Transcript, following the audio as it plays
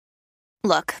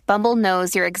Look, Bumble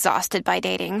knows you're exhausted by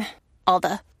dating. All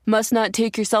the must not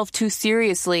take yourself too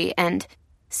seriously and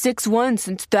 6'1"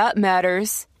 since that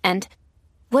matters. And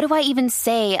what do I even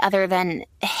say other than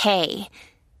hey?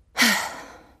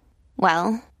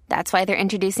 Well, that's why they're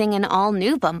introducing an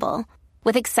all-new Bumble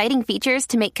with exciting features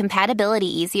to make compatibility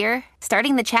easier,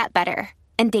 starting the chat better,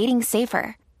 and dating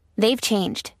safer. They've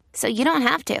changed, so you don't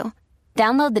have to.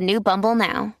 Download the new Bumble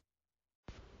now.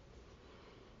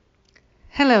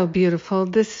 Hello, beautiful.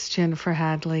 This is Jennifer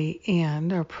Hadley,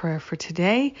 and our prayer for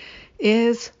today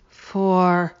is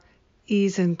for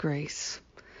ease and grace.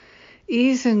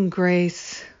 Ease and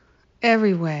grace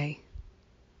every way,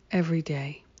 every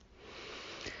day.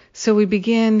 So we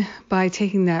begin by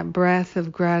taking that breath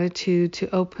of gratitude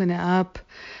to open up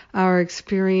our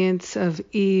experience of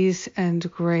ease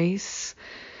and grace.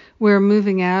 We're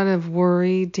moving out of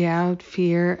worry, doubt,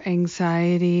 fear,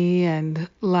 anxiety, and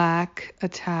lack,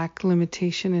 attack,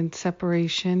 limitation, and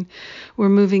separation. We're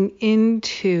moving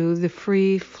into the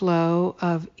free flow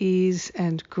of ease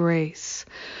and grace.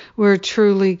 We're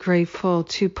truly grateful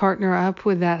to partner up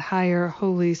with that higher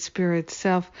Holy Spirit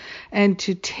self and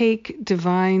to take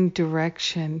divine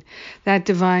direction. That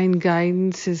divine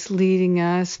guidance is leading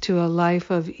us to a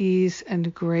life of ease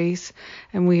and grace,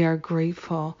 and we are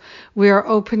grateful. We are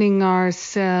opening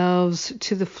ourselves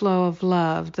to the flow of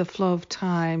love, the flow of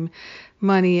time.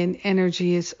 Money and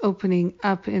energy is opening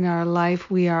up in our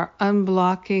life. We are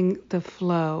unblocking the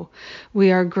flow.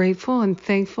 We are grateful and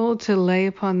thankful to lay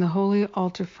upon the holy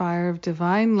altar fire of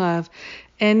divine love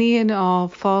any and all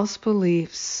false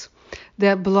beliefs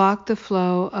that block the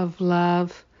flow of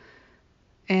love,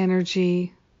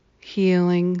 energy,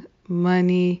 healing,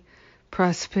 money,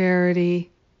 prosperity,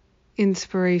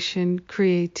 inspiration,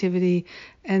 creativity,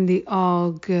 and the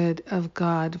all good of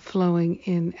God flowing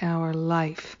in our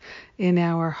life, in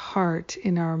our heart,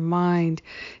 in our mind,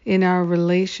 in our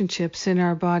relationships, in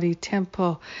our body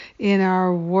temple, in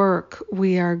our work.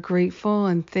 We are grateful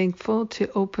and thankful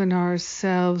to open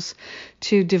ourselves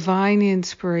to divine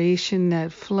inspiration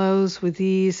that flows with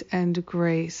ease and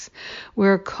grace.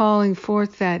 We're calling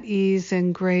forth that ease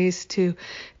and grace to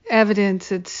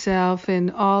evidence itself in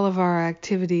all of our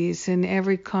activities, in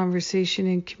every conversation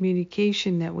and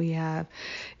communication that we have,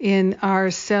 in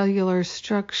our cellular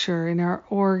structure, in our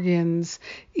organs,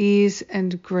 ease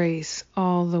and grace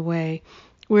all the way.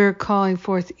 We're calling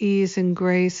forth ease and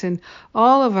grace in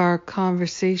all of our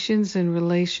conversations and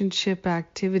relationship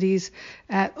activities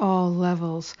at all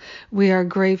levels. We are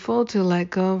grateful to let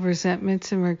go of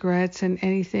resentments and regrets and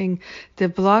anything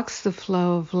that blocks the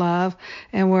flow of love,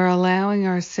 and we're allowing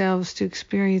ourselves to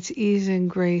experience ease and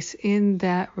grace in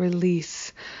that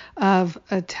release of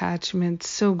attachment.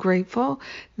 So grateful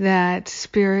that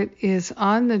Spirit is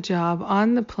on the job,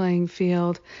 on the playing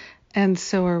field, and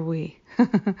so are we.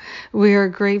 We are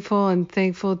grateful and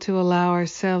thankful to allow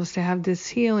ourselves to have this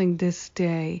healing this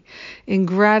day. In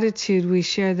gratitude, we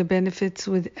share the benefits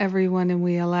with everyone and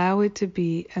we allow it to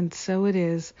be, and so it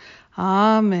is.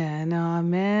 Amen,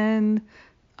 amen,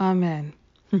 amen.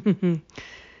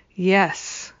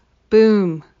 Yes,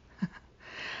 boom.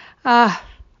 I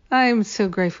am so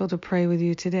grateful to pray with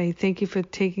you today. Thank you for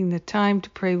taking the time to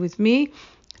pray with me.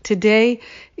 Today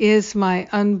is my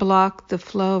Unblock the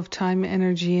Flow of Time,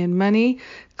 Energy, and Money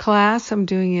class. I'm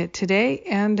doing it today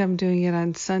and I'm doing it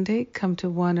on Sunday. Come to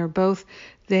one or both.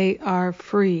 They are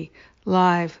free,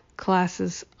 live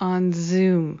classes on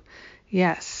Zoom.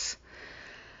 Yes.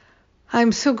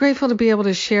 I'm so grateful to be able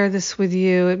to share this with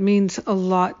you. It means a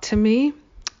lot to me.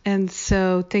 And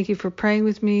so thank you for praying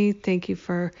with me. Thank you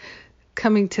for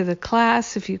coming to the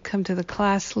class. If you come to the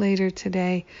class later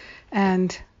today,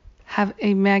 and have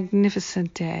a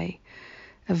magnificent day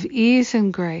of ease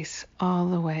and grace all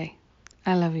the way.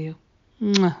 I love you.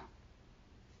 Mwah.